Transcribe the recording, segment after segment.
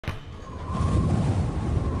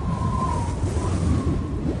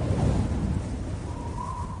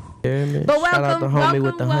me? But Shout out the homie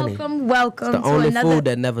with the honey. Welcome It's the only food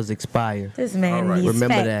that never expires. This man needs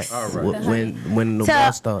Remember facts. that when the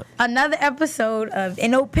ball starts. Another episode of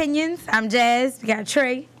N.O.Opinions. I'm Jazz. We got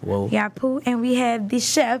Trey. Whoa. We got Pooh. And we have the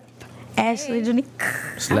chef, Ashley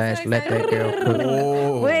Janique. Slash let that girl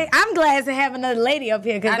cook. Wait, I'm glad to have another lady up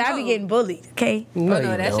here because I be getting bullied, okay? No, Oh,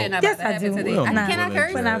 no, that shit not Yes, about to I do. happen today. Nah. Can I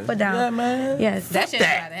curse? Put out, put down. Yeah, man. Yes. That shit not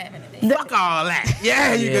about to happen today. Fuck all that.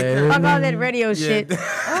 Yeah, you Yeah. can. Fuck all that radio shit.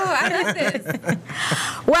 Oh, I like this.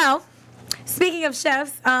 Well, speaking of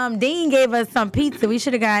chefs, Dean gave us some pizza. We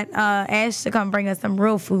should have got Ash to come bring us some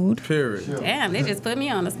real food. Period. Damn, they just put me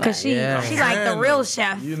on the spot. Cause she like the real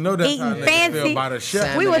chef. You know that's how eating niggas fancy. feel about a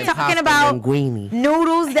chef. We were Salmon and talking pasta about linguine.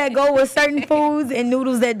 noodles that go with certain foods and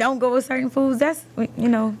noodles that don't go with certain foods. That's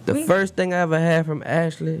The first thing I ever had from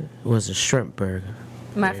Ashley was a shrimp burger.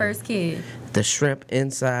 My first kid. The shrimp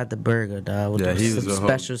inside the burger, dog. With Yeah, he was some a whole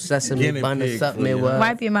special sesame guinea bun or pig something for it you. was.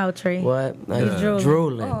 Wipe your mouth, Trey. What? Like drooling.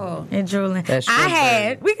 drooling. Oh, And drooling. That I shrimp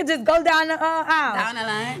had. burger. We could just go down the aisle. down the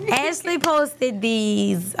line. Ashley posted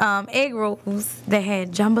these egg rolls that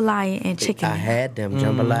had jambalaya and chicken. I had them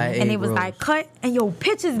jambalaya and egg it was rolls. like cut and your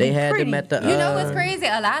pictures They be had pretty. them at the. You know what's crazy?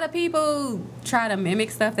 A lot of people try to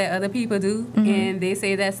mimic stuff that other people do, Mm-hmm. and they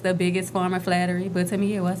say that's the biggest form of flattery. But to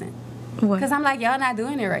me, it wasn't. What? Because I'm like, y'all not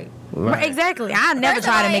doing it right. Right, exactly. I never First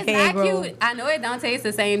of try to all, make an it's egg not roll. cute. I know it don't taste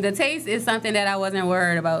the same. The taste is something that I wasn't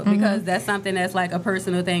worried about because that's something that's like a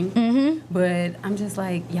personal thing. Mm-hmm. But I'm just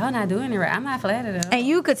like, y'all not doing it right. I'm not flattered at all. And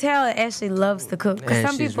you could tell that Ashley loves to cook. Because And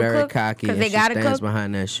some she's people very cook cocky. because And they she gotta stands cook.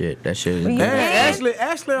 behind that shit. That shit is Well, you good. Man,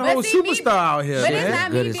 Ashley, a whole But see, me- superstar out here, But man. it's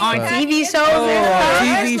not Good me as being fuck. On cocky. TV It's shows just- and Oh, stuff.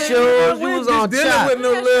 TV shows. You was on dealing Chop. with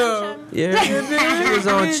no little. Yeah, you was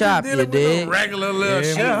on Chop. You did. Regular little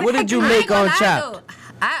Yeah. chef. What did you I make ain't gonna on lie, Chop? though.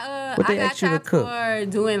 What they I got asked you to chopped cook? for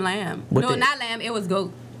doing lamb. What No, they- not lamb. It was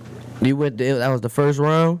goat. You went. That was the first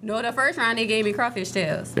round, No, the first round they gave me crawfish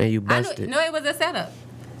tails. and you I knew, busted. no, it was a setup.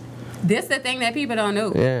 This the thing that people don't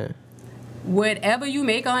know. Yeah. Whatever you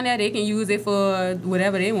make on that, they can use it for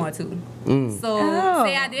whatever they want to. So, Oh.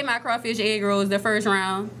 say I did my crawfish egg rolls the first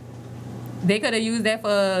round, they could have used that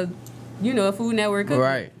for, a Food Network cooking.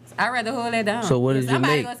 Right. I'd rather hold that down. So what If did you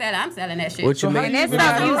somebody make? gonna sell it, I'm selling that shit. What you make? And that's You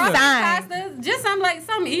something you got signed. Pasta, just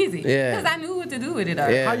something easy. Yeah. Because I knew what to do with it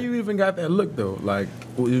already. Yeah. How you even got that look though? Like,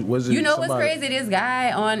 was it? You know what's somebody- crazy? This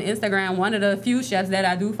guy on Instagram, one of the few chefs that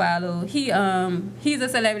I do follow, he's a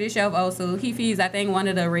celebrity chef also. He feeds, I think, one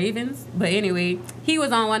of the Ravens. But anyway, he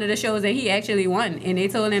was on one of the shows and he actually won. And they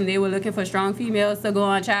told him they were looking for strong females to go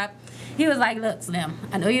on Chop. He was like, look, Slim,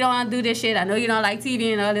 I know you don't want to do this shit. I know you don't like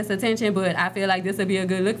TV and all this attention, but I feel like this would be a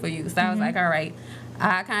good look for you. So I was like, all right.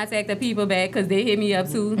 I contacted people back because they hit me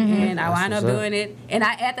up too, and I wound up what's up. doing it. And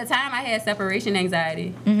at the time, I had separation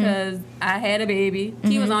anxiety because I had a baby.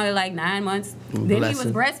 He was only like 9 months. Then he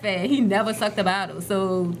was Blessing. breastfed. He never sucked a bottle.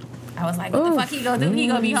 So I was like, what the fuck he gonna do? He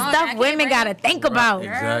gonna be hungry. I Stuff can't women bring gotta it. think about.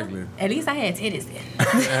 Girl, Exactly. At least I had titties then.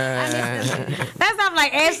 That's not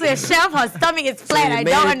like Ashley a chef. Her stomach is flat. So you I made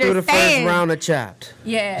don't it through the first understand. round of Chopped.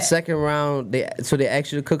 Yeah. Second round, they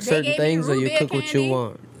ask you to cook They certain gave me things, or root you beer cook what candy. you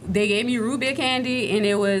want. They gave me root beer candy, and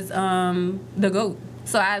it was the goat.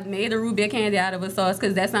 So I made the root beer candy out of a sauce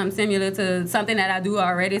because that's something similar to something that I do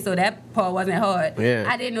already. So that part wasn't hard. Yeah.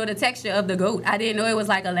 I didn't know the texture of the goat. I didn't know it was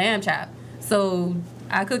like a lamb chop. So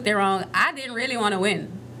I cooked it wrong. I didn't really want to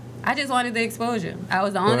win. I just wanted the exposure. I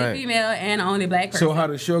was the only Right. female and the only black person. So how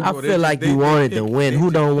the show go? I feel like you wanted to win.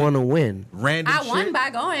 Who don't want to win? Random I won shit? by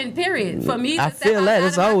going, period. For me to I step feel that outside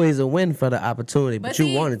it's of my- always a win for the opportunity, but you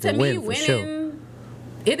see, wanted to me, win for winning, sure.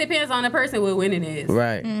 It depends on the person what winning is.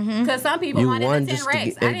 Right. Because some people You wanted won the 10 just to racks.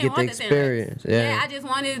 get- I and didn't get want the 10 racks. experience, yeah. I just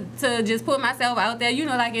wanted to just put myself out there,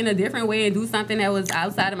 like in a different way and do something that was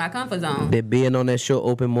outside of my comfort zone. Did being on that show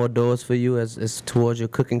open more doors for you as towards your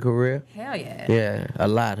cooking career? Hell yeah. Yeah, a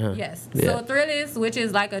lot, huh? Yes. Yeah. So Thrillist, which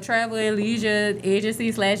is like a travel and leisure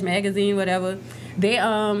agency / magazine, whatever. They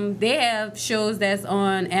have shows that's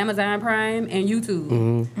on Amazon Prime and YouTube.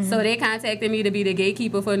 Mm-hmm. So they contacted me to be the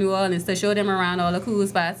gatekeeper for New Orleans to show them around all the cool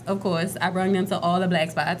spots. Of course, I brought them to all the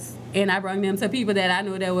black spots, and I brought them to people that I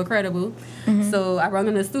knew that were credible. So I brought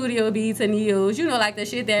them to Studio B, to Neo's, like the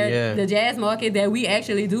shit that Yeah. the jazz market that we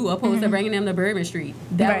actually do, opposed to bringing them to Bourbon Street.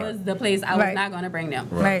 That Right. was the place I was Right. not gonna bring them.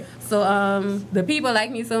 Right. So the people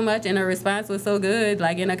liked me so much, and the response was so good.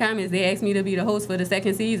 Like in the comments, they asked me to be the host for the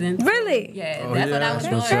second season. Really? Yeah, Oh, that's yeah, what I was that's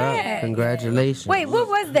doing. What's up? Yeah. Congratulations. Wait, what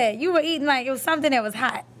was that? You were eating like it was something that was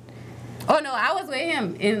hot. Oh no, I was with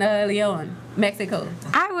him in Lyon. Mexico.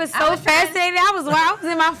 I was I so was trying- fascinated. I was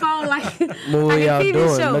in my phone like, What were like a y'all TV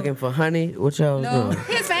doing? show. Looking for honey? What y'all was No, doing?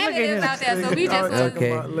 his family Look at lives him. out there, so we just was.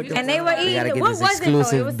 Okay. And they were We gotta eating. get What this was it though? It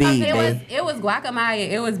exclusive was B, something. babe. It was guacamole.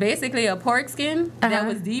 It was basically a pork skin that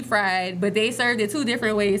was deep fried, but they served it two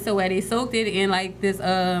different ways. So where they soaked it in like this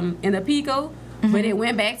in a pico, but it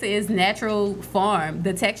went back to its natural form,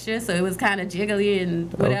 the texture. So it was kind of jiggly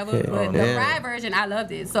and whatever. Okay. But the Yeah. fried version, I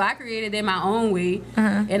loved it. So I created it my own way,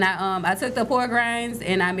 and I took the pork rinds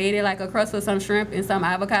and I made it like a crust with some shrimp and some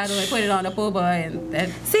avocado and put it on the po' boy, and that.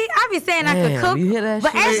 See, I be saying I could Damn, cook, you hear that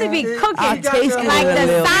but shit? actually be Yeah. cooking. I taste it Like a the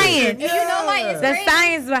little bit. science. And you know what? It's The crazy.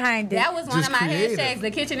 science behind it. That was one Just of my creative. hashtags. The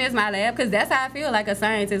kitchen is my lab, because that's how I feel like a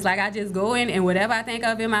scientist. Like I just go in and whatever I think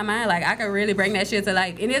of in my mind, like I can really bring that shit to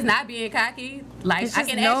life. And it's not being cocky. Like It's I just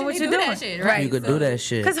can know actually what do you're that doing. shit. Right? You could So- do that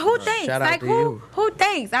shit. Cause who thinks? Shout out Like to who? you. Who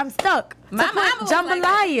thinks? I'm stuck. My To mama put was like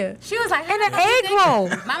jambalaya She was like, in "How an do you egg think-" roll.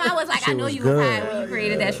 My mom was like, She I know was you were good. high when you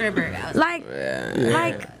created that shrimp burger. I was Like,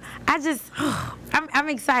 like I just, I'm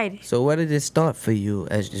excited. So where did it start for you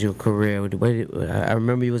as your career? I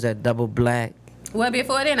remember you was at Double Black. Well,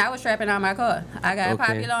 before then, I was trapping on my car. I got Okay.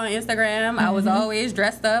 popular on Instagram. I was always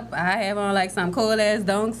dressed up. I have on like some cool ass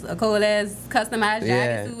dunks, a cool ass customized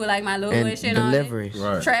Yeah. jacket suit with like my logo And and shit deliveries.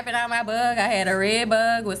 on it. Right. Trapping on my bug. I had a red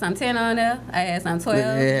bug with some 10 on there. I had some 12.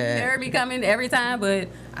 Yeah. You heard me coming every time, but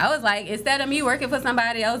I was like, instead of me working for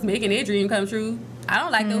somebody else making their dream come true, I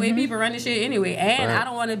don't like the way people run the shit anyway. And Right. I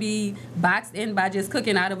don't want to be boxed in by just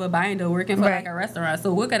cooking out of a binder working for Right. like a restaurant.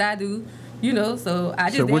 So what could I do? You know, so I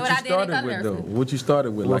just So did what what you I did in started with culinary though? school. What you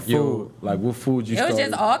started with? What Like your, food? like what food you It was started?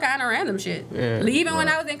 just all kind of random shit. Yeah. Even when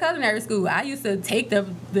I was in culinary school, I used to take the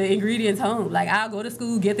ingredients home. Like I'll go to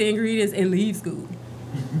school, get the ingredients, and leave school,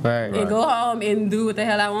 Right. and go home and do what the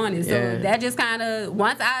hell I wanted. So Yeah. that just kind of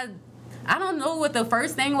once I don't know what the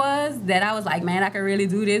first thing was that I was like, man, I could really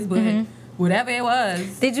do this, but whatever it was,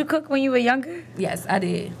 Did you cook when you were younger? yes, I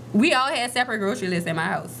did. We all had separate grocery lists in my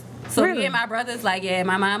house. So Really? me and my brothers, like, yeah,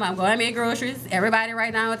 my mom, I'm going to make groceries. Everybody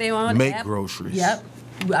write down what they want. Make groceries. Yep.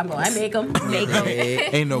 I'm going to make them. Make them.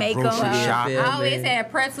 Ain't no Make 'em grocery up. shop. Yeah. I always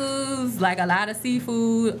had pretzels, like a lot of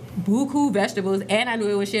seafood, buku vegetables, and I knew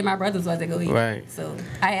it was shit my brothers wasn't going to eat. Right. So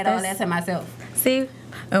I had all that That's- to myself. See,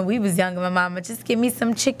 when we was younger, my mama just give me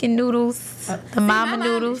some chicken noodles, the See, mama my mom-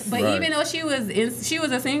 noodles. But Right. even though she was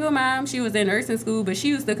a single mom, she was in nursing school, but she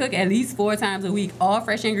used to cook at least 4 times a week, all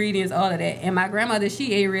fresh ingredients, all of that. And my grandmother,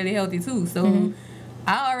 she ate really healthy too. So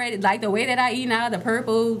I already like the way that I eat now, the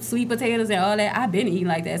purple sweet potatoes and all that. I've been eating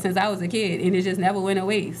like that since I was a kid, and it just never went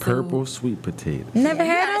away. So, Purple sweet potato. Never You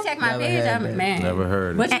had gotta them. check my Never page. had I'm that. man. Never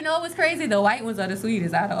heard it. But you know what's crazy? The white ones are the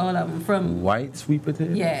sweetest out of all of them. From White sweet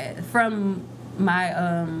potato? yeah, from my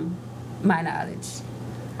my knowledge.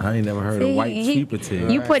 I ain't never heard of white sweet potato.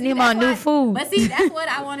 You putting him on new That's food. But see, that's what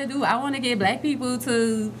I want to do. I want to get black people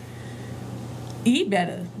to eat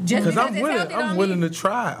better. Just Because because I'm it's willing, healthy I'm don't willing mean- to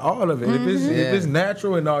try all of it. Mm-hmm. If it's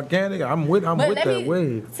natural and organic, I'm with But let that me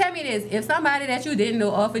wave. tell me this: if somebody that you didn't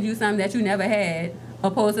know offered you something that you never had,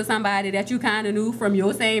 opposed to somebody that you kind of knew from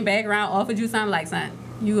your same background offered you something like, son,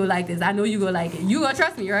 you go like this. I know you go like it. You gonna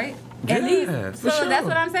trust me, right? At Yeah, least. for So sure. that's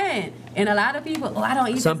what I'm saying. And a lot of people, I don't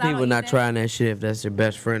eat Some this, I don't people eat not that. trying that shit if that's their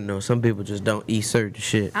best friend though. Some people just don't eat certain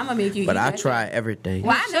shit. I'm gonna make you But eat I that try shit. everything.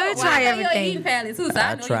 Well, I know, should try I know everything. you're eating palate too, so I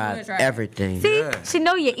I know try you're try everything. See, Yeah. she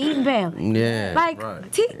know you're eating balance. Yeah. Like,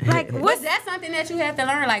 Right. like But what's that's something that you have to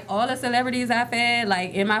learn. Like all the celebrities I've had,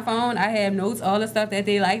 like in my phone, I have notes, all the stuff that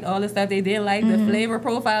they liked, all the stuff they didn't like, the flavor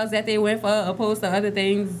profiles that they went for, opposed to other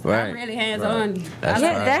things. Right. I'm really hands on. That's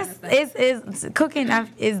yeah, right. that's cooking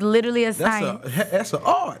is literally a science. That's an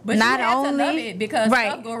art. But Not you have to love only- it because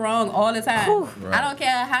right. stuff go wrong all the time. Whew. I don't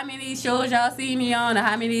care how many shows y'all see me on or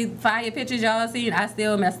how many fire pictures y'all seen, I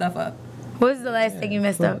still mess stuff up. What was the last thing you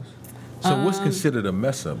messed up? So what's considered a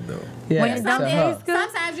mess up though? Yeah. When you done to the her. school?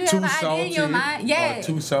 Sometimes you have Too an idea salty? in your mind. Yeah. Or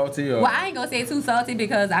too salty? Or Well, I ain't gonna say too salty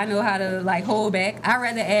because I know how to like hold back. I'd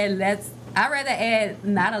rather add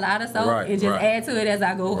not a lot of salt Right, and just right. add to it as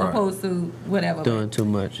I go, Right. opposed to whatever. Doing too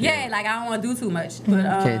much. Yeah, like I don't want to do too much. But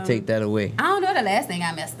Can't take that away. I don't know the last thing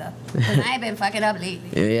I messed up. 'Cause I ain't been fucking up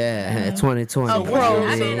lately. Yeah, 2020. Oh, pro.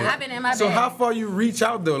 I've been in my So bag. how far you reach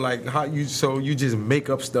out though? Like how you just make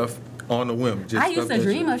up stuff on the whim? Just I used stuff to that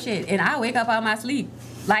dream you- of shit, and I wake up out my sleep.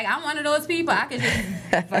 Like, I'm one of those people. I could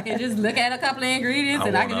just fucking just look at a couple of ingredients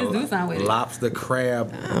and I can just do something with it. Lobster,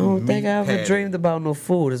 crab. I don't think I ever patty. dreamed about no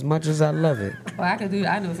food as much as I love it. Well, I could do.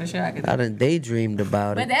 I know for sure I could. I done daydreamed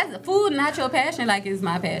about But it. that's food, not your passion. Like, it's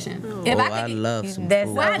my passion. If Oh, I I could, love some That's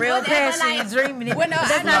food. Well, I a real know that, but, passion. like, You're dreaming it. well, no,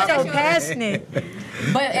 That's I know not that so you're- passionate.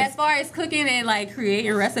 But as far as cooking and like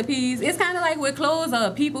creating recipes, it's kind of like with clothes.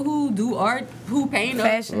 People who do art, who paint,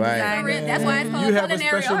 Fashion Right. designer. That's why it's called You have a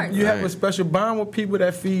culinary special, art. you have a Right. special bond with people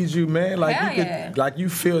that feeds you, man. Like Hell you could, yeah. like you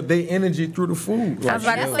feel their energy through the food. I Like, was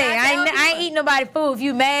about That's to what say, I tell I ain't eating nobody food. If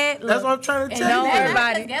you mad, that's look, what I'm trying to And tell don't you. worry that's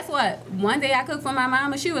about because it. guess what? One day I cooked for my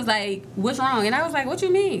mom and she was like, "What's wrong?" And I was like, "What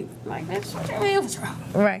you mean?" Like, "Bitch, what you mean? What's wrong?"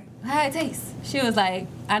 right. How it tastes. She was like,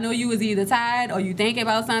 "I know you was either tired or you thinking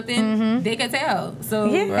about something." They could tell. So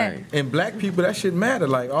Yeah. Right. And black people, that shit matter.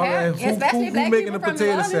 Like all Yeah, that. especially Who black making a people from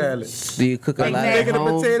potato New salad? Orleans. Do you cook a Like lot you at making a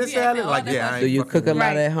home? potato Yeah, salad? all Like the yeah, I fucking- Do ain't you fucking cook a with lot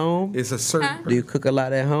Right. at home? It's a certain. Huh? Do you cook a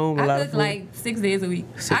lot at home? A I lot cook of food? like 6 days a week.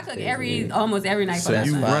 I cook days a week. almost every night. So for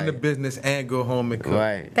you lunch. fire. run the business and go home and cook.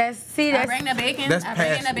 Right. That's I that's. bring the bacon. That's I bring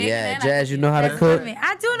in the passion. bacon. Yeah, and Jazz, you know how to That's cook? women.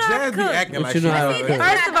 I do know how Jazz to be cook. acting What like you she know how to know cook? This is what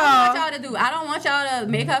First I of don't all- want y'all to do. I don't want y'all to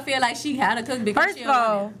make her feel like she had to cook because First she of a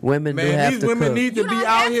all, woman. Women do Man, have these to women cook. need to You be don't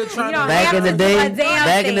out have here to. trying You to. don't Back have in the to day, do a damn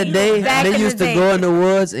back in the thing. day, Back they in used the to day. go in the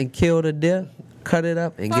woods and kill the deer, cut it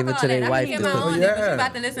up, and Fuck give it all to their that. wife I to can get my cook. own Yeah. nigga, but you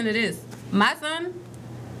about to listen to this. My son,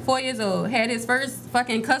 4 years old, had his first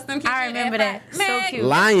fucking custom kitchen. I remember at that. five. So Man, cute.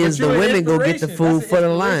 Lions, But the you're an women go get the inspiration. food That's for an the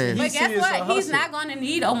inspiration. lions. But He guess see it's what? a He's hustle. not gonna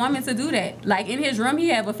need a woman to do that. Like in his room, he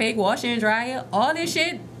have a fake washer and dryer. All this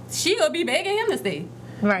shit, she gonna be begging him to stay.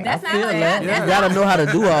 Right. That's not Feel her that. job. You That's gotta not- know how to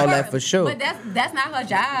do all that for sure. But that's not her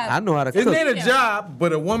job. I know how to It cook. ain't a job,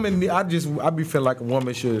 but a woman. I be feeling like a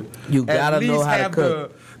woman should. You at gotta know least how to have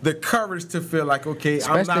cook. the courage to feel like, okay,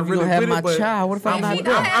 Especially I'm not if you really gonna have with my it, but child. What if I'm If not she good?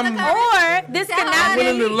 don't have I'm- the courage, Or this tell could her not how be to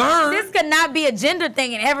willing to learn. This could not be a gender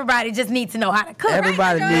thing, and everybody just needs to know how to cook.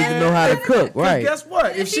 Everybody Right, needs to know how to cook, 'Cause right? guess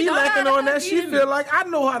what? If If she she don't know lacking how to on that, cook, she you- feel like I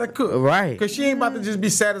know how to cook. Right. Cause she ain't about to just be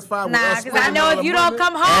satisfied with Nah, us. because I spending know all if the you don't money.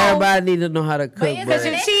 come home, Everybody need to know how to But cook, it's bro. Because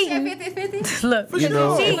you cheating. 50-50. look, For You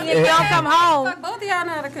know, sure. cheating if you don't come home. Fuck both of y'all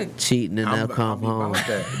know how to cook. Cheating and I'm- they'll come I'll be home. about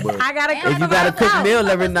that, but- I gotta If cook If you for gotta cook myself. meal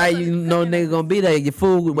every night, you know nigga gonna be there. Your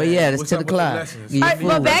food, well, yeah, it's What's 10 up with the o'clock. lessons? Get your All right,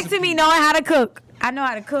 but food. back to me knowing how to cook. I know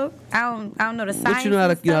how to cook. I don't know the science. What you know how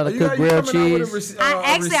to and stuff. cook grilled coming out with a cheese? reci- I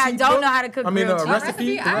actually I receipt don't book? know how to cook I mean, grilled a cheese. recipe. Recipe,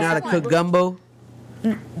 You know how to I cook gumbo?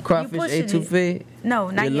 Crawfish pushing it. etouffee? No,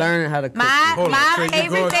 not You're yet. learning how to cook. My Trey, you favorite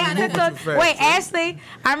going thing too to moving cook. too fast, Wait, Trey. Ashley,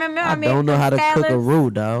 I remember I I made don't know how to cook a scallops. roux,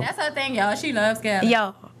 dog. That's her thing, y'all. She loves scallops.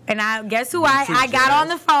 Yo, and I guess who Me I too, got Jazz. on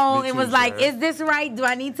the phone Me and too, was like, Jazz. "Is this right? Do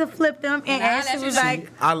I need to flip them?" And Nah, Ashley that was shit-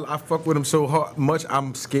 like, I fuck with him so hard, much.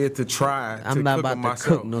 I'm scared to try. I'm not cook about them to myself.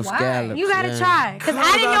 cook no Why? scallops. "You gotta man. try," because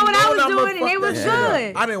I didn't know what I was doing, and it was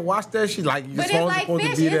good. I didn't watch that shit. Like, But your it's phone's like supposed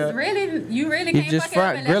fish. to be It's there. really, you really You can't just fuck it up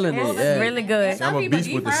fry- unless grilling you it, over yeah. it. Really good. And some I'm a people beast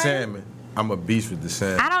deep with the fry it. salmon. I'm a beast with the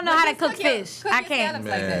salmon. I don't know But how to just cook your- fish. cook I your can't. scallops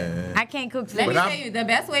like that. Man. I can't cook Let fish. me But tell I'm- you, the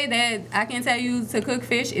best way that I can tell you to cook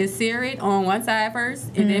fish is sear it on one side first,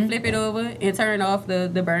 and Mm-hmm. then flip it over and turn off the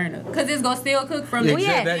burner, cause it's gonna still cook from Yeah, the Well,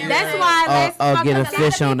 yeah, that- that's why. let's Or talk get a about-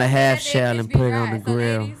 fish on the half They shell fish and be put it dry. on the So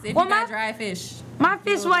grill. ladies, if Well, you got dry fish, My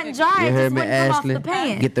fish wasn't dry. You It heard just me, wouldn't come off Ashley? the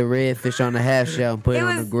pan. Get the red fish on the half shell and put it It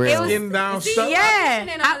on the was- grill. it was- Getting down See, stuff. Yeah.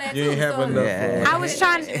 and all that You ain't too, have so- enough. Yeah. I was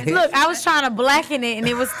trying. Look, I was trying to blacken it, and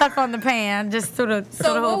it was stuck on the pan. Just threw the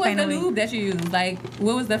So whole what was pan the away. lube that you used? Like,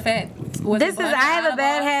 what was the fat? Was This it is. butter, I have a olive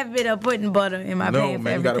bad oil? habit of putting butter in my No, pan for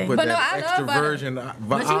man, you gotta everything. put But no, that I love extra butter. virgin.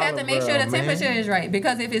 But you have to make sure the olive oil, temperature man. is right,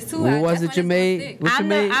 because if it's too What hot, was that's it you when made? it's gonna stick. What you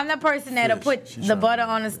made? I'm the person that'll Fish. put She the trying butter to-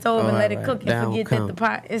 on the stove Oh, and let right, it cook right. That and don't forget that the count.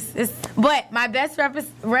 pot is. But my best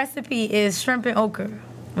recipe is shrimp and okra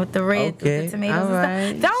with the red, Okay, with the tomatoes all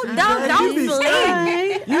and right. stuff. Don't You be sleep.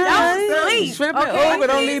 Right. Don't sleep. Shrimp and okay? okra,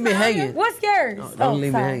 don't leave me hanging. What's yours? Don't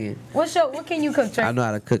leave me sorry. hanging. What can you cook, Trey? I know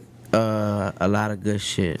how to cook a lot of good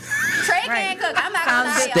shit. Trey can't cook. I'm not gonna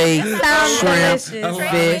lie. Sounds y'all. Steak, Sounds shrimp,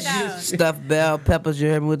 delicious. fish, Down. stuffed bell peppers. You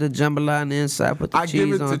heard me with the jambalaya on the inside. Put the I give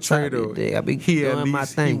cheese it on to top. Trey of though. it. Dig. I be He at doing my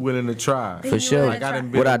least he thing. willing to try. For sure. willing to try.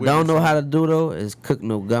 What I don't know witness how to do though is cook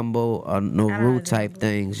no gumbo or no I don't roux know. type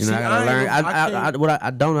things. You know, See, I gotta I learn. ain't- I can't-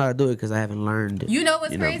 I don't know how to do it because I haven't learned it. You know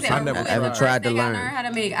what's You know, crazy? so I never It was ever the tried first to thing learn. I learned how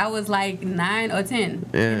to make. I was like 9 or 10,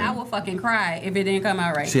 Yeah. and I would fucking cry if it didn't come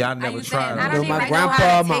out right. See, I never used to tried. have- I You don't know, my even know how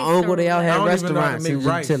grandpa, to my taste uncle, they all the- had I don't even know how to restaurants. make He was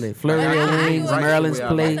in rice. Tilly, Flurry I of knew Wings, it. Maryland Orleans way I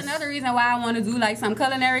place. That's another reason why I want to do like some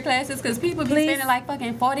culinary classes because people be Please. spending like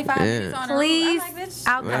fucking 45 minutes on the road. Please. I'm like, bitch,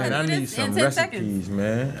 I'll I come. Man, I can do need this some in 10 recipes, seconds.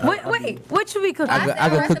 man. Wait, what you be cooking? I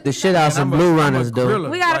could cook the shit out And some I'm Blue I'm Runners though. griller.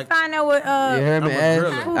 We gotta Like, find out what. You heard me, I'm a Ash?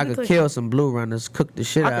 griller. I could kill some Blue Runners, cook the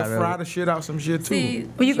shit I out can of fry it. the shit out some shit too. See,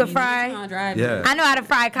 Well, you can she- fry. she gonna drive Yeah. you. I know how to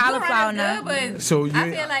fry You cauliflower run now. is good, but So you,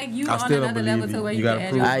 I feel like you I on still don't another level believe to where you. you You gotta can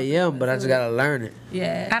add prove your I am, but I just gotta learn it.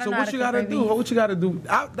 Yeah. I don't So know how what to you cook gotta red do? beans. What you gotta do?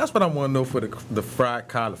 That's what I want to know for the fried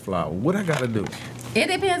cauliflower. What I gotta do? It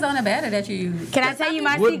depends on the batter that you use. Can I tell you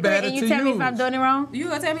my What secret batter and you to tell me if I'm use? doing it wrong? You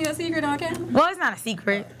gonna tell me your secret on camera? Well, it's not a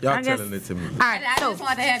secret. Y'all I guess- telling it to me. All right, I so just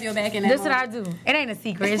want to have your back in that. this is what I moment. do. It ain't a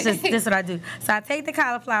secret. It's just this is what I do. So I take the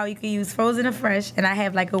cauliflower. You can use frozen or fresh, and I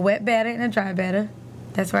have like a wet batter and a dry batter.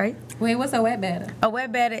 That's right. Wait, what's a wet batter? A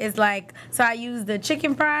wet batter is like, so I use the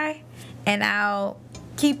chicken fry, and I'll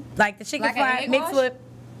keep like the chicken Like an fry egg mixed wash? with,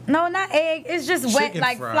 no, not egg. It's just wet Chicken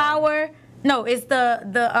like fry. flour. No, it's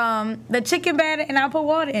the chicken batter, and I'll put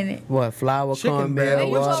water in it. What, flour, Chicken cornmeal, batter. You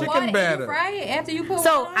What's put water? chicken water and batter? you fry it after you put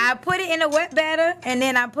So water? I put it in a wet batter, and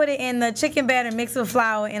then I put it in the chicken batter mixed with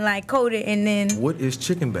flour, and like coat it, and then What is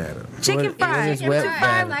chicken batter? chicken What fry. is wet Chicken fry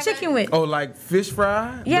batter? with chicken with. Oh, like fish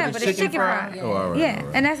fry? Yeah, but it's chicken fry. Oh, all right. Yeah, all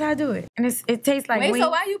right. and that's how I do it, and it tastes like Wait, wings. so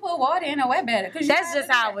why you put water in a wet batter? 'Cause you That's tried just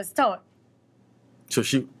to do how I that. was taught. So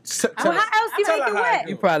she. Well, how else you tell make her it how wet? it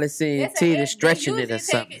You probably seen It's an Tina egg- stretching they it or usually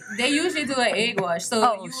something. They usually do an egg wash. So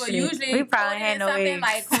Oh, you would shit. usually We probably put had in no something eggs.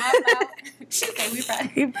 like corn flour. She said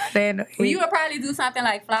we probably. Well, you would probably do something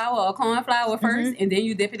like flour or corn flour 1st, and then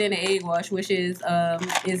you dip it in the egg wash, which is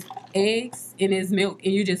eggs and is milk,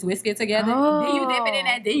 and you just whisk it together. Then you dip it in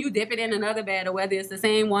that. Then you dip it in another batter, whether it's the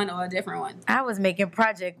same one or a different one. I was making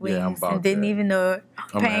project Yeah, I'm wings about and didn't that. even know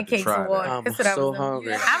gonna have to pancakes try and that. water. I'm That's what I so was doing.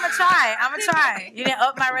 hungry. I'ma try. You didn't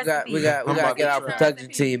up my recipe. We got I'm to about get to our try. production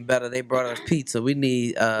team better. They brought us pizza. We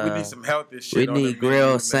need We need some healthy shit. we on need the grilled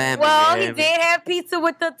menu, man. salmon. Well, he man. did have pizza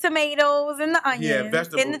with the tomatoes and the onions Yeah,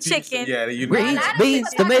 vegetable and the pizza. chicken. Yeah, you We're know. A eating lot of beans,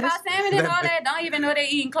 people talk tomatoes. about salmon and all that don't even know they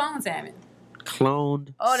eating clone salmon.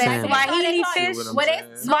 Cloned Oh, that's salmon. why he They eat call fish. it- what I'm Well, saying?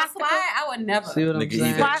 they smart swine. I would never. See what I'm Nigga eat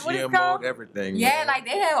saying? Why- that what it's GMO called? everything. Yeah, man. like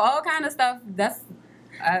they have all kind of stuff. That's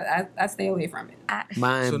I stay away from it.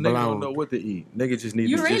 Mind So niggas don't know blown. what to eat. Niggas just need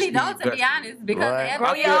You to really just don't, eat to be vegetables. honest, because Right. every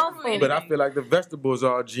Grow your own food. But I feel like the vegetables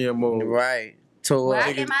are GMO. Right. So Well, I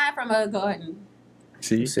what? get mine from a garden.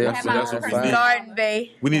 See, See, I that's, have my that's own what we need. Garden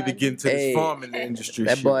Bay. We need to get into this Hey, farming industry.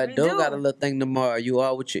 That shit. boy We Do do. got a little thing tomorrow. You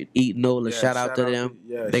are what you eat, Nola. Yeah, shout out to them.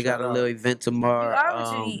 yeah, They got shout a out. little event You tomorrow. are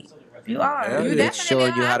what you eat. You are. Yeah. You They They're definitely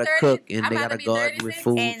showing you are. how to 30. cook, and I'm they about got a to be garden with 36.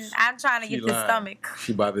 food. And I'm trying to She get the lying. stomach.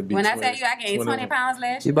 She about to be When 20, I tell you I gained 20 pounds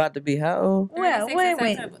last You year. about to be how old? Well, 36 wait, in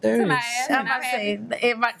wait. September. 30. To my ass, I'm and about to say, happy.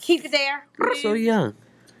 if I keep it there. So young.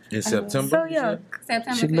 in September. So you young. said?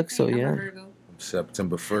 September She looks so 15, I'm a young. Virgo.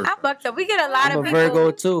 September 1st. I bucked up. We get a lot I'm of a people.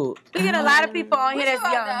 Virgo too. We get a lot of people on here Which that's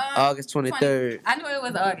one, young. August 23rd. I knew it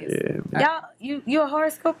was August. Yeah. Y'all, you a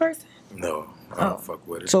horoscope person? No, I don't fuck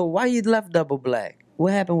with it. So why you left Double Black?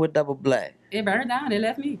 What happened with Double Black? It burned down. It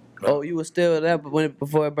left me. Oh, you were still there, but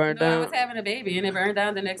before it burned No, I down. was having a baby, and it burned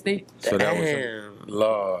down the next day. So that was Damn.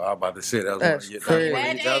 law. I was about to say that was That's one of your,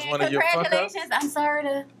 crazy. that was one of your fuck ups. Congratulations. I'm sorry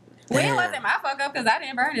to. Well, it Damn. wasn't my fuck up because I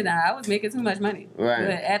didn't burn it down. I was making too much money. Right. But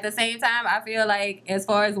at the same time, I feel like as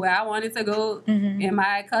far as where I wanted to go in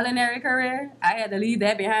my culinary career, I had to leave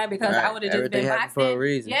that behind because I Right. would have just Everything been happened boxing. for a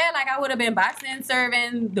reason. Yeah, like I would have been boxing,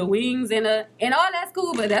 serving the wings and all that's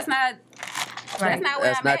cool, but that's not. That's not where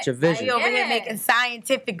That's I'm not at. your vision. You over here Yeah. making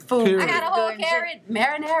scientific food. Period. I got a whole Good and carrot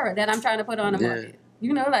marinara that I'm trying to put on the Yeah. market.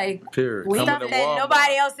 You know, like Period. We- shit. Coming Stuff to that Walmart.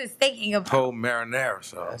 nobody else is thinking about. Whole marinara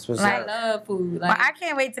sauce. That's what's I up. love food. Well, Like I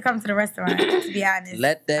can't wait to come to the restaurant, to be honest.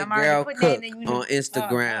 Let that I'm already girl putting cook that in the on unit.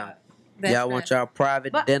 Instagram. That's Y'all right. want y'all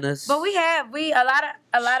private But- dinners? But we a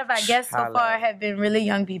lot of our guests so Holla. far have been really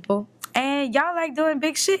young people, and y'all like doing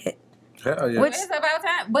big shit. Hell yeah. Which- It's about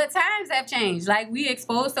time, but times have changed. Like we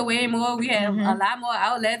exposed to way more. We have a lot more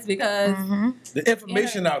outlets because the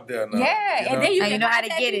information out there now. yeah, you and know? then you And can you know how to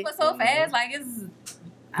contact get it. people so fast. Like it's,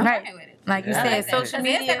 I'm Right. fucking with it. Like you Yeah. I said, like that. social 'Cause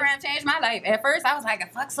media. Instagram changed my life. At first, I was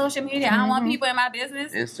like, "Fuck social media. I don't want people in my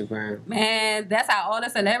business." Instagram. Man, that's how all the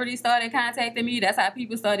celebrities started contacting me. That's how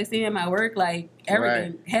people started seeing my work. Like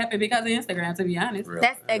everything happened because of Instagram. To be honest, Real.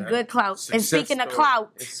 That's that good clout. And Success speaking of story.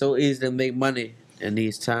 clout, It's so easy to make money in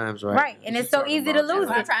these times, right? right? And it's so talking easy to about lose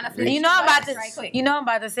that. it. I'm trying to And finish you know I'm about this to. right quick. You know I'm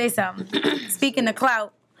about to say something. Speaking of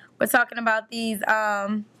clout, we're talking about these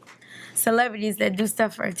celebrities that do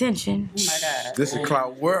stuff for attention. oh my god. This is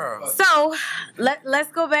cloud world. So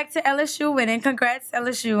let's go back to LSU winning. Congrats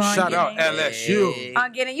LSU on Shout out getting, LSU.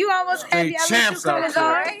 on getting. You almost had State the LSU champs out colors there.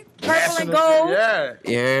 on, purple and National- gold. Yeah. You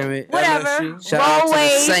hear me? Whatever. LSU. Shout out to the Roll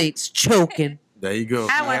wave. Saints choking. There you go.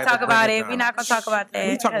 I don't want to talk about it. We're not going to talk about that.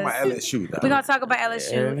 We talking about 'cause LSU, though. We're going to talk about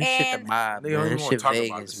LSU. Yeah, that shit and the mob, They don't man. even That wanna shit talk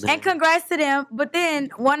about Vegas, this. man. and congrats to them. But then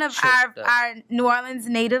one of our New Orleans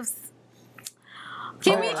natives,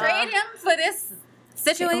 Can we trade him for this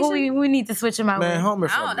situation? who we need to switch him out Man, with. homie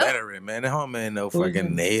I from don't know. Metairie, man. That homie ain't no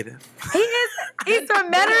fucking native. He's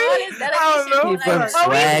from Metairie. I don't know. He from Well,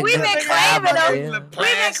 Swag. we've been claiming him. him. We've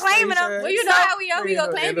been claiming him. Well, you know how we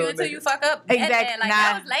gonna claim you until you fuck up. Exactly. Like,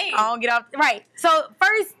 that was lame. I don't get off. Right. So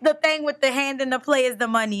first, the thing with the hand in the play is the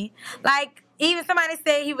money. Like, even somebody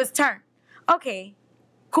said he was turned. Okay,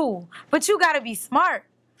 cool. But you got to be smart.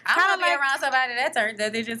 I don't Kinda want to be around somebody that turned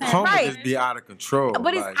that they just had. Homie Right. just be out of control.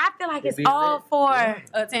 But it's, like, I feel like it's be all lit. for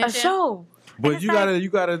Attention. a show. but And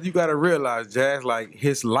it's you gotta realize, Jazz, like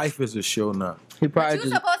his life is a show now. He You probably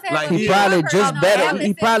just supposed to have like, a he he probably real just person bet on on he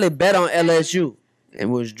Ellison. probably bet on LSU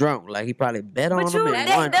and was drunk. Like he probably bet on But them you, and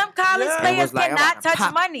them won. college Yeah. players Was like, I'm cannot about to touch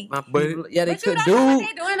pop money. my But- people. Yeah, they But you could. don't know what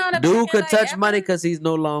they doing on the Dude fucking, could like, touch effort. money because he's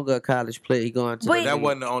no longer a college player. He going to But the That league.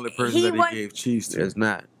 wasn't the only person He that wa- he gave cheese to. It's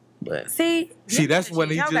not. But See, That's when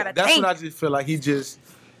he Y'all just. gotta That's think. when I just feel like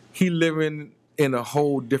he living in a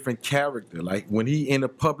whole different character. Like when he in the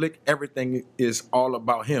public, everything is all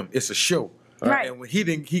about him. It's a show. Right. And when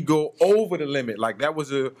he go over the limit. Like that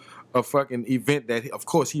was a fucking event that of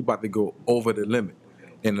course he about to go over the limit.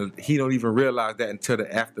 And he don't even realize that until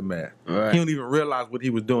the aftermath. Right. He don't even realize what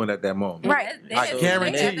he was doing at that moment. Right. I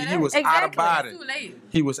guarantee you, he was out of Exactly. body. Too late.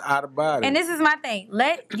 He was out of body. and this is my thing.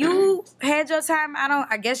 You had your time.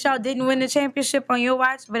 I guess y'all didn't win the championship on your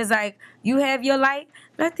watch, but it's like you have your light.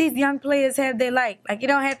 Let these young players have their light. Like, you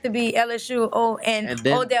don't have to be LSU and And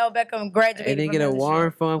then- Odell Beckham graduated. they didn't from get a LSU.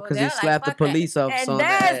 warrant for him because he Well, they're like, slapped the fuck that. police officer on And the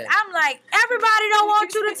that's, ass. I'm like, everybody don't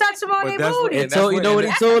want you to touch them on But their that's what- booty. and He told- you what- know what he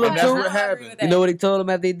and told him and that's too? what happened. You know what he told him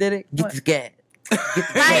after he did it? Get What? this gat. Get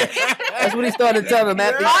the gat. That's what he started telling him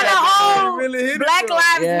after he Yeah. On slapped the the whole He really hit it, Black though.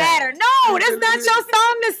 Lives Yeah. Matter. No, that's not your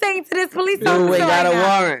song to sing to this police dude. officer We got right a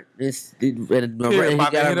now. warrant. He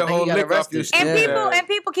about to hit a whole got lick off arrested. your And Yeah.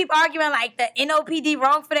 people keep arguing like the NOPD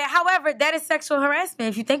wrong for that. However, that is sexual harassment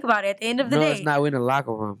if you think about it at the end of the No, day. it's not. We're in the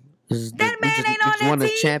locker room. That man ain't on we won that a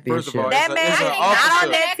team. championship. First of all, That it's a- man it's is an not officer.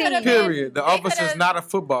 on that team. Period. The They officer's could've- not a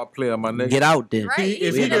football player, my nigga. Get out there. Right.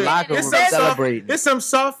 If We he in the did- locker room it's some celebrating. It's some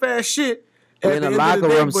soft ass shit. We're at in the the end of locker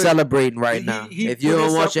day, room but celebrating right he- now. he If you put don't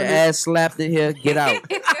want himself your in the- ass slapped in here, get out.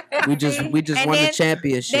 we just And won the then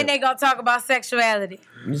championship. they gonna talk about sexuality.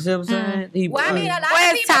 You see what I'm saying? He Well, I mean, a lot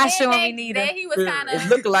Where's of people Tasha did when we think need her? that he was kind of. it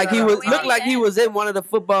looked like he was in one of the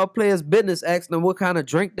football players' business, asking them what kind of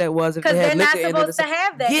drink that was. If Because they had they're not liquor in it. supposed to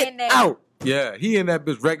have that Get in there. out. Yeah, he in that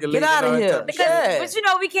bitch regulating. Get outta all that here. type of Because, shit. Yeah. but you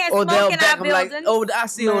know we can't Odell smoke in our Beckham, like, buildings. oh, I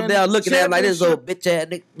see Man, Odell looking at him like this championship- old bitch ass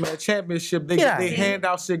nigga. Man, championship, they Get out they here. hand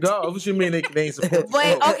out cigars. What you mean they ain't supposed to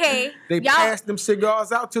But smoke? okay, They y'all. pass them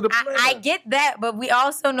cigars out to the players. I get that, but we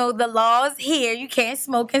also know the laws here. You can't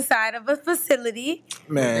smoke inside of a facility.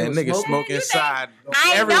 Man, They niggas was smoke smoking. inside.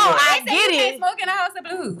 I know, everywhere. I They get said you it. can't smoke in the House of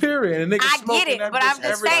Blues. Period. And niggas I smoking get it, that but bitch I'm just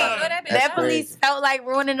everywhere. saying That that bitch police crazy. felt like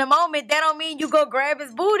ruining the moment. That don't mean you go grab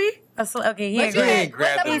his booty. Okay, he But ain't you He grab. ain't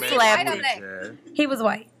grabbed He the slapped man. him. Yeah. He was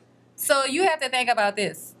white. So you have to think about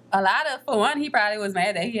this. A lot of, for one, he probably was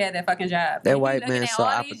mad that he had that fucking job. That He white looking man at saw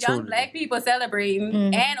all these young opportunity. black people celebrating,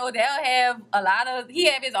 Mhm. and Odell have a lot of. He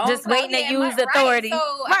have his own. Just club, waiting he to had use money, authority. Right.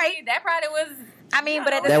 So I Right. mean, that probably was. I mean,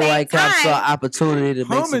 but at the That same white cop saw time, opportunity to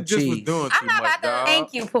make Homie some just was cheese. doing too I'm not much, about to- dog.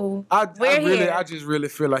 thank you, Pooh. I We're here. I just really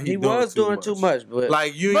feel like He was doing too much, but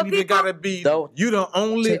Like you But ain't even people- gotta be. Don't- You the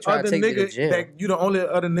only They try to other take you to nigga jail. that you the only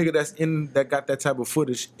other nigga that's in that got that type of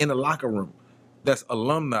footage in the locker room. That's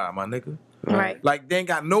alumni, my nigga. Right. Like they ain't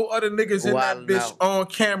got no other niggas in that Wildin' bitch out. on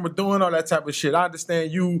camera doing all that type of shit. I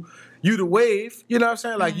understand you the wave. You know what I'm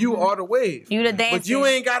saying? Like you are the wave. You the dancer. But you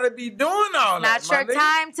ain't gotta be doing all Not that. my your nigga.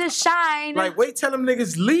 time to shine. Like wait till them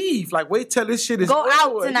niggas leave. Like wait till this shit is Go out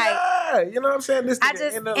over. tonight. Yeah, you know what I'm saying? This I nigga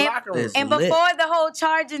just in the and, locker room. It's and lit. before the whole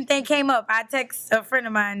charging thing came up, I text a friend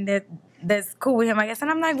of mine that's cool with him, I guess, and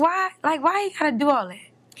I'm like, why he gotta do all that?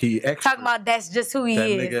 He extra. Talking about that's just who he that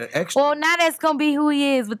is. nigga extra. Well, now that's gonna be who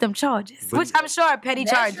he is with them charges, But- which I'm sure are petty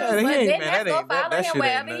That's charges. true, Yeah, he but ain't- then man, let's that go ain't- that- follow that him shit ain't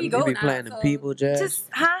wherever he nothing. go you be now, playing the so- people, Jazz. Just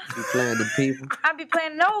You be playing the people. I be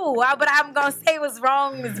playing but I'm gonna say what's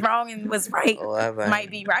wrong is wrong and what's right Oh, all right. might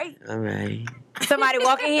be right. All right. Somebody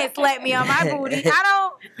walk in here and slap me on my booty.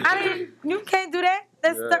 You can't do that.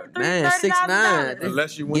 That's Man, $30,000. 6'9".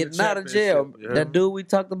 Unless you win the Getting out of jail. championship, yeah. That dude we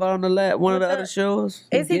talked about on the one of the What's other up? shows.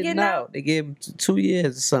 Is he getting out? They gave him 2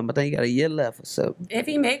 years or something. I think he got a year left or something. If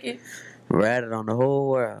he make it, Ratted on the whole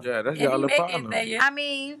world. Yeah, that's if y'all he the make problem. it, then yeah. I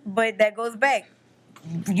mean, but that goes back.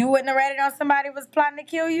 You wouldn't have ratted on somebody was plotting to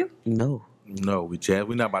kill you? No. No,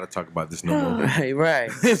 we're not about to talk about this no more.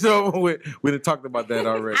 Right. So we done talked about that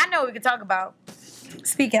already. I know what we could talk about.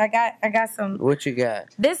 Speaking, I got some. What you got?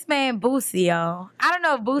 This man Boosie, y'all. I don't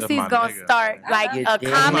know if That's Boosie's my gonna nigga, start man. like Yeah, a that's my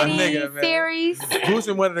comedy nigga, man. series.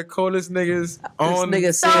 Boosie one of the coolest niggas This on.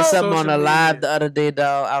 nigga said So- something on the social live media. the other day,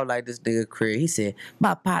 dog. I was like, this nigga crazy. He said,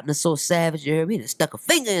 my partner's so savage, you heard me? He done stuck a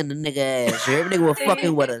finger in the nigga ass. You heard me? Nigga was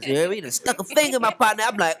fucking with us. You heard me? He done stuck a finger in my partner.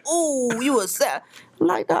 I'm like, ooh, you a savage. I'm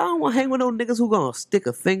like, dog, I don't want to hang with no niggas who gonna stick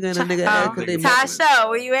a finger in a nigga ass. 'Cause they Tasha,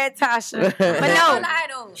 where you at, Tasha? But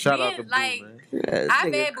no, Shout out to Boo, like, man. Yeah, this I've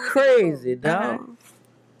nigga had Boosie crazy, before. dog.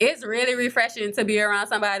 it's really refreshing to be around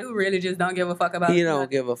somebody who really just don't give a fuck about He you. don't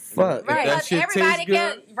give a fuck. Right, that because shit everybody tastes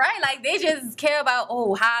care, good. right? Like they just care about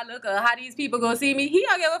how I look or how these people go see me. He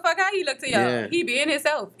don't give a fuck how he look to y'all. Yeah. He being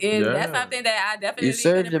himself, and Yeah. that's something that I definitely You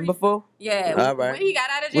served can him before? Yeah, All right. when he got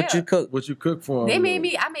out of jail. What you cook? What you cook for him? They made though?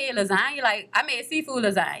 me. I made lasagna. Like I made seafood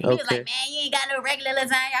lasagna. He was Okay. like, "Man, you ain't got no regular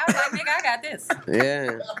lasagna." I was like, "Nigga, I got this."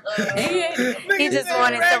 Yeah. he just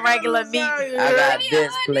wanted some regular meat. I got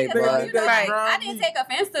this playboy. Right. I didn't take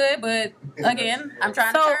offense to it, but again, I'm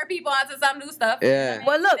trying to So- turn people onto some new stuff. Yeah.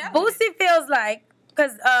 Well, look, Definitely. Boosie feels like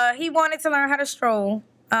because he wanted to learn how to stroll.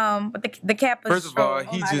 With the Kappa First of all,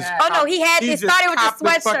 stroll. he my just. God. Oh, no, he had this- started with the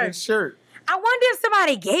copped fucking sweatshirt. shirt. I wonder if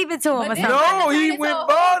somebody gave it to him or But something. then- No, he It's went a whole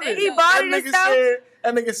bought thing. it. He bought it That himself?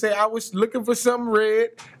 That nigga said, I was looking for something red.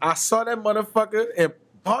 I saw that motherfucker and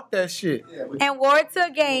bought that shit. And wore it to a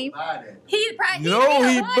game. He probably No,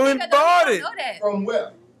 he he would been because bought don't it. know that. From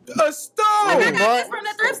where? A store. I What? got this from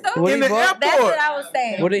the thrift store. What In he the bought? That's airport. what I was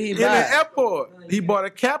saying. What did he In the buy? airport. He bought a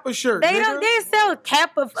Kappa shirt. They nigga. don't. They sell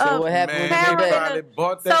Kappa. So what happened Man, when he he Kappa did that? probably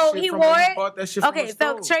bought that So shit he from wore he it. bought that shit from Okay, the so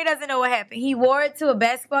store. Trey doesn't know what happened. He wore it to a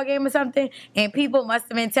basketball game or something, and people must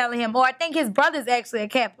have been telling him, or I think his brother's actually a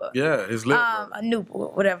Kappa. Yeah, his little brother. A noob or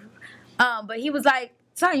whatever. But he was like,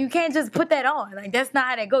 son, you can't just put that on. Like, that's not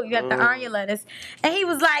how that go. You have to earn your letters. And he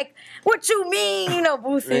was like, what you mean? You know,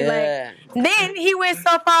 Boosie. Yeah. Like, then he went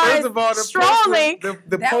so far First as of all, strolling. the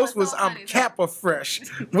That post was was so I'm funny. Kappa fresh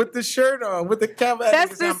with the shirt on, with the Kappa.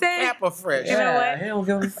 That's I'm the same. Kappa fresh. You know what? He don't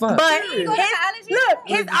give a fuck. But He go to college, he look,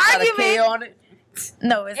 know. his Got a K argument. on it?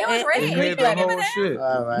 No, it's It was red. He it's He made Greek the Remember whole that? shit.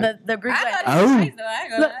 All right. the Greek I letter. thought it was nice though. I ain't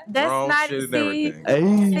gonna Look, lie. that's Wrong not shit and see, everything.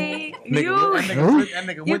 Hey. see you. That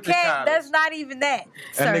nigga You went to can't. college. That's not even that.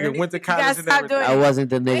 That sir. nigga went to You gotta college and stop doing everything. I that. wasn't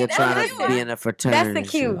the nigga Wait, trying that's to you. be in a fraternity.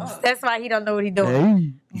 That's the cue. That's why he don't know what he doing.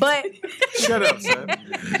 Hey. But Shut up, son. I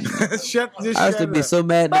just used to shut be up. so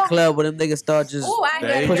mad in the club when them niggas start just Ooh, I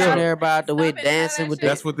There hear you pushing go. everybody out the way, Stop it, dancing all with that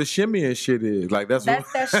That's what the shimmy and shit is. Like that's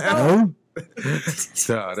that's what. that show. Oh. That's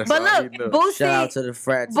But all look, he knows. Boosie. Shout out to the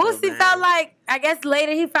frats. Boosie though, man. felt like, I guess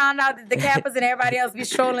later he found out that the Kappas and everybody else be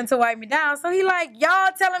strolling to wipe me down. So he like, y'all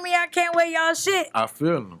telling me I can't wear y'all shit. I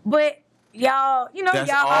feel him. But y'all, you know, That's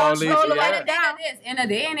y'all all all he- strolling yeah. wipe it down. In the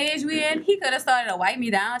day and age we in, he could have started a wipe me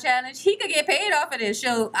down challenge. He could get paid off of this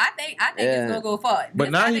show. I think Yeah. it's gonna go far. But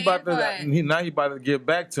This now not he the about to. end He about to give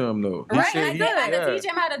back to him though. He Right, said I he, did. I had to yeah. teach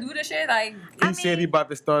him how to do the shit. Like, He said he about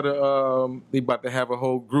to start a. He about to have a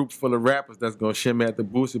whole group full of rappers that's gonna shimmy at the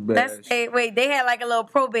Boosie That's bash. wait, they had like a little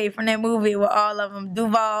probate from that movie with all of them,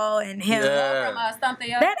 Duval and him. Yeah. from Stump the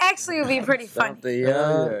Yard. That actually would be pretty funny. Something,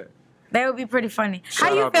 Hell yeah. That would be pretty funny. Shout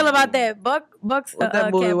How you out feel to about Boosie. that? Bucks What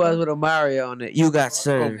that movie Kappa. was with Omari on it? You got Oh,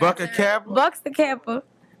 served. Bucket Cap. Bucks the Kappa.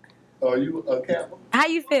 Are you a Kappa? How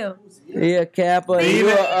you feel? Yeah, Kappa.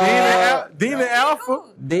 Dina, You Dina Alpha.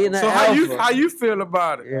 Dina So Alpha. how you feel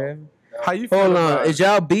about it? Yeah. How you feel Hold about on. it? Is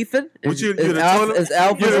y'all beefing? What Is, you is done Alpha, told him? is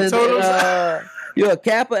Alphas You done and told him you a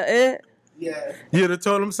Kappa, Ed? Yeah. You done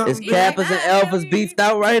told him something? Is Kappas and Alphas beefed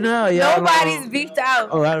out right now? Y'all Nobody's beefed out.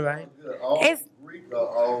 Oh, all right. All It's- Greek are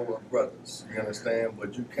all brothers. You understand?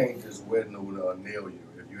 But you can't just wed no nail you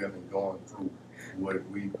if you haven't gone through what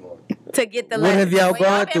we've gone through. To get the What have letter. y'all Well, y'all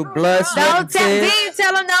gone been through? through Blood, it. sweat, and Don't tell tears? me,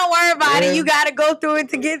 tell them don't worry about Yeah. it. You gotta go through it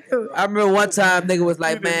to get through it. I remember one time nigga was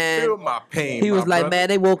like, You done man, feel my pain. he was my like, brother. man,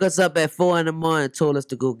 they woke us up at 4 a.m. and told us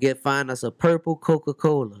to go find us a purple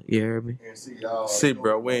Coca-Cola. You heard me? And see, y'all. See,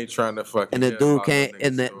 bro, we ain't trying to fucking. And the hear dude all came, them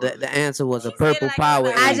and niggas' stories. the answer was a He said purple like power.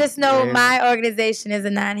 that. I just know Yeah. my organization is a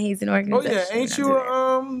non-hazing Oh organization. yeah, ain't you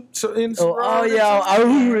so in Oh, all sorority y'all or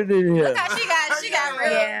something? are in here. Look how she got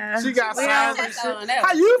real. Yeah. She got We signs all and checked on shit. that.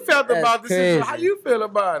 How you felt That's about this? crazy. How you feel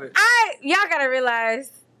about it? Y'all gotta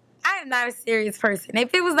realize, I am not a serious person.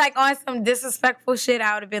 If it was like on some disrespectful shit,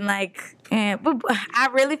 I would have been like, but I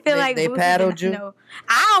really feel like They Boosie paddled didn't you? know.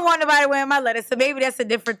 I don't want nobody wearing my letters, so maybe that's a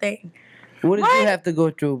different thing. What did What? you have to go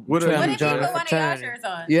through? What trying are What to if you join put a one of y'all fraternity? shirts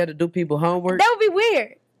on? You had to do people homework. That would be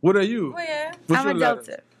weird. What are you? Well, yeah. What's I'm your a letters?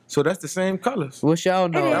 Delta. So that's the same colors. What's y'all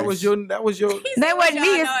noise? That was your. That wasn't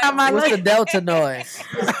me. It's on my What's the list. Delta noise?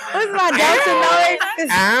 What's Those are my Delta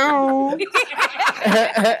noises.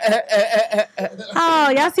 Oh,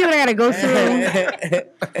 y'all see what I gotta go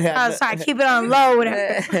through? I was trying to keep it on low.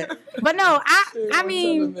 Whatever. But no, I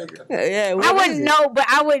mean, Yeah, I wouldn't know, but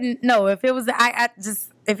I wouldn't know if it was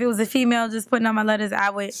if it was a female just putting on my letters, I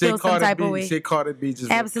would feel some type of way. Shit, Cardi B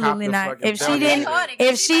just Absolutely not. If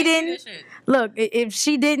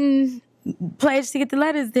she didn't pledge to get the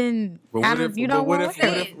letters, then you don't want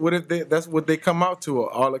it. What if that's what they come out to?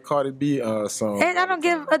 All the Cardi B songs. And I don't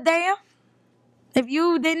give a damn. If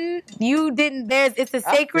you didn't. It's a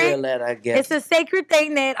sacred. I feel that, I guess. It's a sacred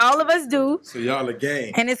thing that all of us do. So y'all a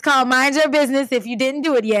gang. And it's called mind your business if you didn't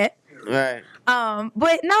do it yet. Right.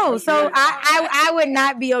 But no, so I would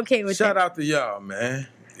not be okay with Shout that. out to y'all, man.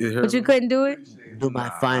 But you couldn't do it? Do my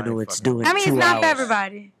final, it's doing 2 hours. I mean, it's not for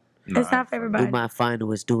everybody. It's not for everybody. Do my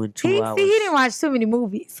final, it's doing 2 hours. See, he didn't watch too many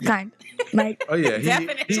movies, kind of. Like, Oh yeah, he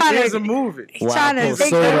Trying to- is a movie. Wow, trying to put think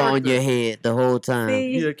soda of- on your head the whole time.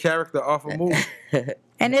 See? He a character off a movie.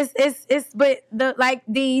 And it's but like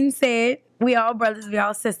Dean said, we all brothers, we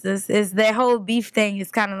all sisters. Is that whole beef thing is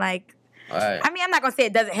kind of like, Right. I mean, I'm not gonna say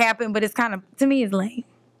it doesn't happen, but it's kind of, to me, it's lame.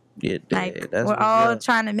 Yeah, Like, that's we're what's all up.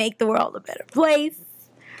 trying to make the world a better place.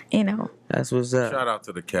 You know, That's what's up. Shout out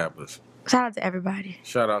to the Kappas. shout out to everybody.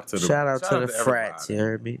 Shout out to the Shout out to the frats, you everybody.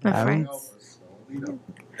 heard me? My friends,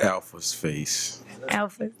 Alpha's face.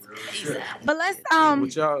 alphas. But let's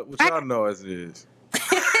What y'all know as it is.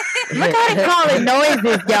 look how they call it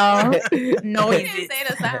noises, y'all. He Noises. didn't say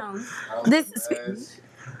the sound. This is-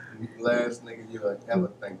 last nigga you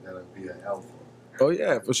ever think that'll be an alpha. Oh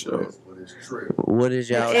yeah, for sure. But it's true. What is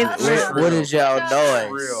y'all? It's real. What is y'all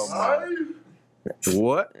noise? Real, man.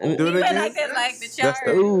 What? Do He it went again. like that, like the That's chart.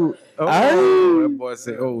 the Ooh, Oh, that boy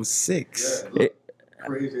said 06. Yeah, look,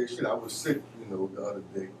 crazy as shit. I was sick, the other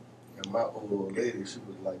day, and my old lady, she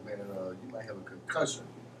was like, "Man, you might have a concussion."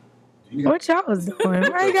 Do you have What y'all was doing?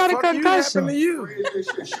 Why you got a Fuck you concussion? happened to you? crazy as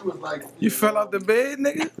shit? She was like, You fell off the bed,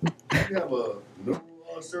 nigga? You have a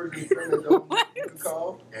neurosurgeon friend that don't you can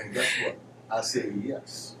call, and guess what? I said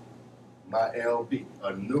yes. My LB,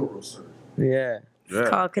 a neurosurgeon. yeah. Yeah.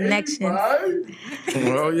 Called connection. Right?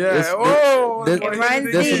 Oh yeah. This- Oh, this- boy, runs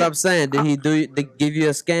he That's deep. what I'm saying. Did he give you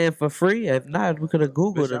a scan for free? If not, we could have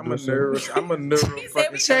Googled Bitch, it. I'm a neuro He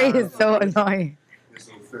said we fucking Trey is so annoying. It's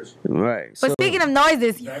official. Right. But So, speaking of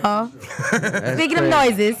noises, y'all. that's Speaking of crazy.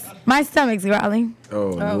 noises, my stomach's growling. Oh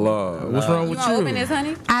Lord. What's wrong You with gonna open you? this,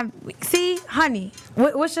 honey? See, honey,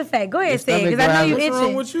 what's your fact? Go ahead, Your say it, stomach because I know you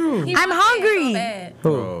growling. What's wrong itching. with you? He I'm wants it hungry. So bad Who?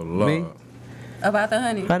 Oh Lord. Me? about the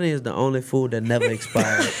honey. Honey is the only food that never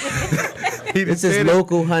expires. He This done is said it.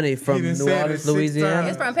 local honey from He done New said it Orleans, 6 Louisiana.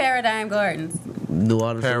 It's from Paradigm Gardens. New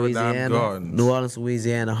Orleans, Paradigm Louisiana. Gardens. New Orleans,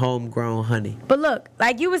 Louisiana, homegrown honey. But look,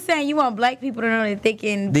 like you were saying, you want black people to know that they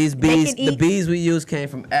can. These they bees, can the eat. bees we use came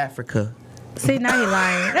from Africa. See, now you're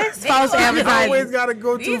lying. That's They false always Always advertising. gotta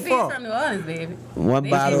go too These bees far. from New Orleans, baby. One They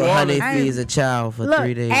bottle from of honey New Orleans. feeds a child for Look,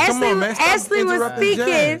 3 days. Ashley, Come on, man, stop Ashley was interrupting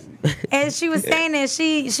speaking, and she was saying that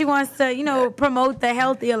she wants to, promote the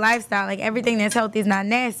healthier lifestyle. Like everything that's healthy is not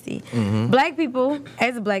nasty. Black people,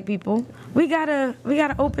 as black people, we gotta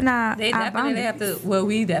open our. They our definitely have boundaries. to. Well,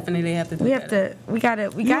 we definitely have to do We have better. to. We got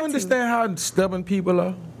You understand how stubborn people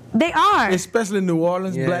are? They are. Especially New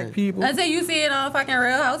Orleans Yeah. black people. Until you see it on fucking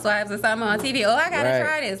Real Housewives or something on TV. Oh, I gotta Right.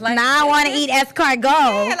 try this. Like, Now I want to eat escargot.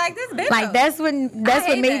 Yeah, like this bitch. Like that's what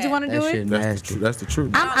hate made that. you want to That do shit it. nasty. That's the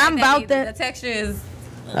truth. I'm about the the texture is.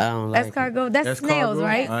 I don't like it. escargot. That's snails, Escargot?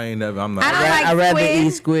 right? I ain't never. I'm not. I don't like I'd rather squid. eat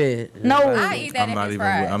squid. No. I eat that I'm if not it's even.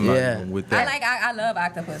 fried. I'm not Yeah. even with I that. I love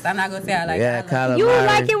octopus. I'm not gonna say I like. Yeah, it. I love calamari. You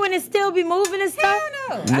like it when it still be moving and stuff?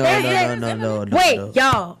 Hell No, no. no. Wait, no.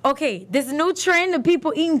 y'all. Okay, this new trend of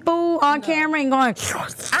people eating food on camera and going,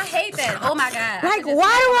 I hate that. Oh my god. like, why do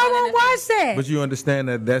I want to watch that? But you understand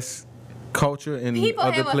that that's culture in People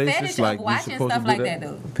other have a places. fetish Like of you watching supposed stuff to do like that,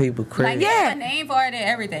 though. People Like, crazy. they Yeah. have a name for it and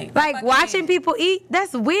everything. Like Fucking watching name. people eat,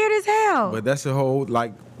 that's weird as hell. But that's a whole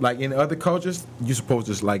like in other cultures, you're supposed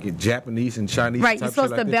to like in Japanese and Chinese. Right, type you're shit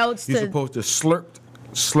supposed like to that, belch You're to- supposed to slurp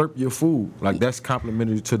your food. Like that's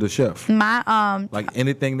complimentary to the chef. My Like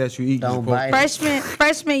anything that you eat, you're Don't supposed bite.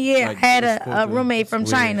 freshman year, like, I had you're a supposed to roommate from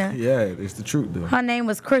swear. China. Yeah, it's the truth though. Her name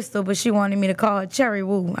was Crystal, but she wanted me to call her Cherry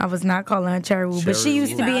Woo. I was not calling her Cherry Woo, but she Cherry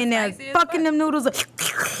used to Woo. be in there Sounds spicy as fucking fuck. them noodles,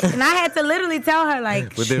 and I had to literally tell her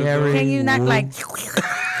like, But they was Cherry doing- can you not Woo. like?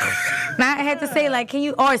 And I had to say like, can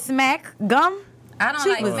you or smack gum? I don't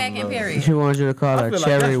like smacking, period. She wants you to call I her feel like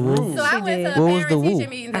Cherry that's Woo. rude. So I She went did. to a What was the parent woo? teacher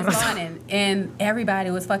meeting this morning, and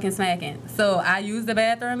everybody was fucking smacking. So I used the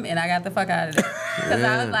bathroom, and I got the fuck out of there. Because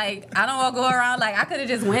I was like, I don't want to go around, like, I could have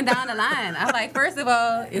just went down the line. I was like, first of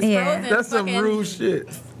all, it's Yeah. frozen. That's some fucking- rude shit.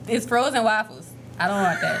 It's frozen waffles. I don't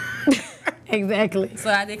want that. Exactly. So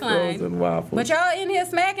I declined. Frozen waffles. But y'all in here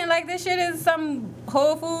smacking like this shit is some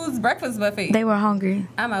Whole Foods breakfast buffet. They were hungry.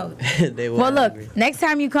 I'm out. They were Well, look, hungry. next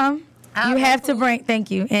time you come, I'll you have have to food. bring.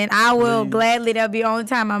 Thank you, and I will gladly. There'll be only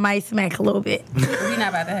time I might smack a little bit. We not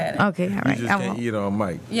about to have that. Okay, all You right. just I can't won't. eat on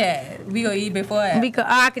mic. Yeah, we gonna eat before. Because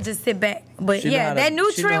I could just sit back. But She know yeah, how that to,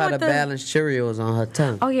 new she know trend how with to the. balance Cheerios on her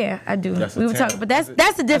tongue. Oh yeah, I do. That's a We were talent. talking, but that's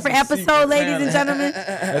a different that's a episode, secret ladies and talent. gentlemen.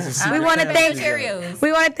 That's a We secret want to talent thank she got. Cheerios.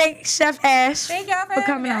 We want to thank Chef Ash Thank y'all for having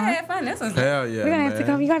coming me. I on. had fun. This was. Hell yeah, We're gonna have to man.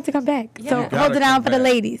 come. You have to come back. Yeah. So You hold gotta it down come for the back.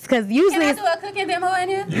 ladies, because usually Can I it's do a cooking demo in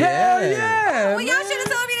here? Hell yeah. Well, y'all should have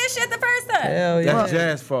told me this shit the first time. Hell yeah. That's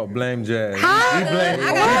Jazz fault. Blame Jazz. Huh? We blame,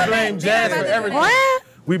 I got we blame it. Jazz Yeah, for about everything. what?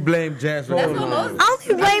 We blame Jazz for That's everything. what most. I don't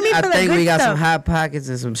you blame me I for the think good we got stuff. some hot pockets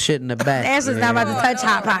and some shit in the back. Ash was not about to touch Oh,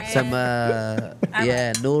 hot man. pockets. Some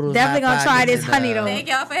yeah, noodles. Definitely hot gonna try pockets, this and, honey though. Thank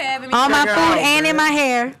y'all for having me. On my Check food it out, and in man. my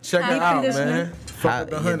hair. Check it Deep out, conditioner. man. Fuck with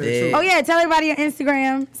the You honey, did. too. Oh yeah, tell everybody your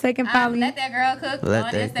Instagram so they can follow you. Let That Girl Cook Let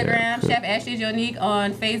on That Girl Instagram. Cook. Chef Ashley's Unique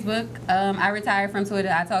on Facebook. I retired from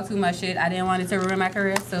Twitter. I talk too much shit. I didn't want it to ruin my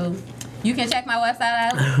career, so you can check my website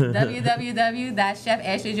out,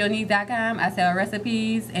 www.chefashleyunique.com. I sell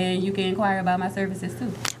recipes, and you can inquire about my services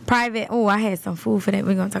too. Private. Oh, I had some food for that.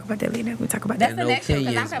 We're gonna talk about that later. We'll talk about That's that. the next show,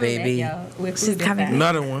 because I'm N.O.PINIONS, coming baby. back, y'all, with She's food this coming time.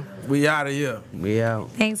 back. Another one. We out of here. We out.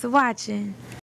 Thanks for watching.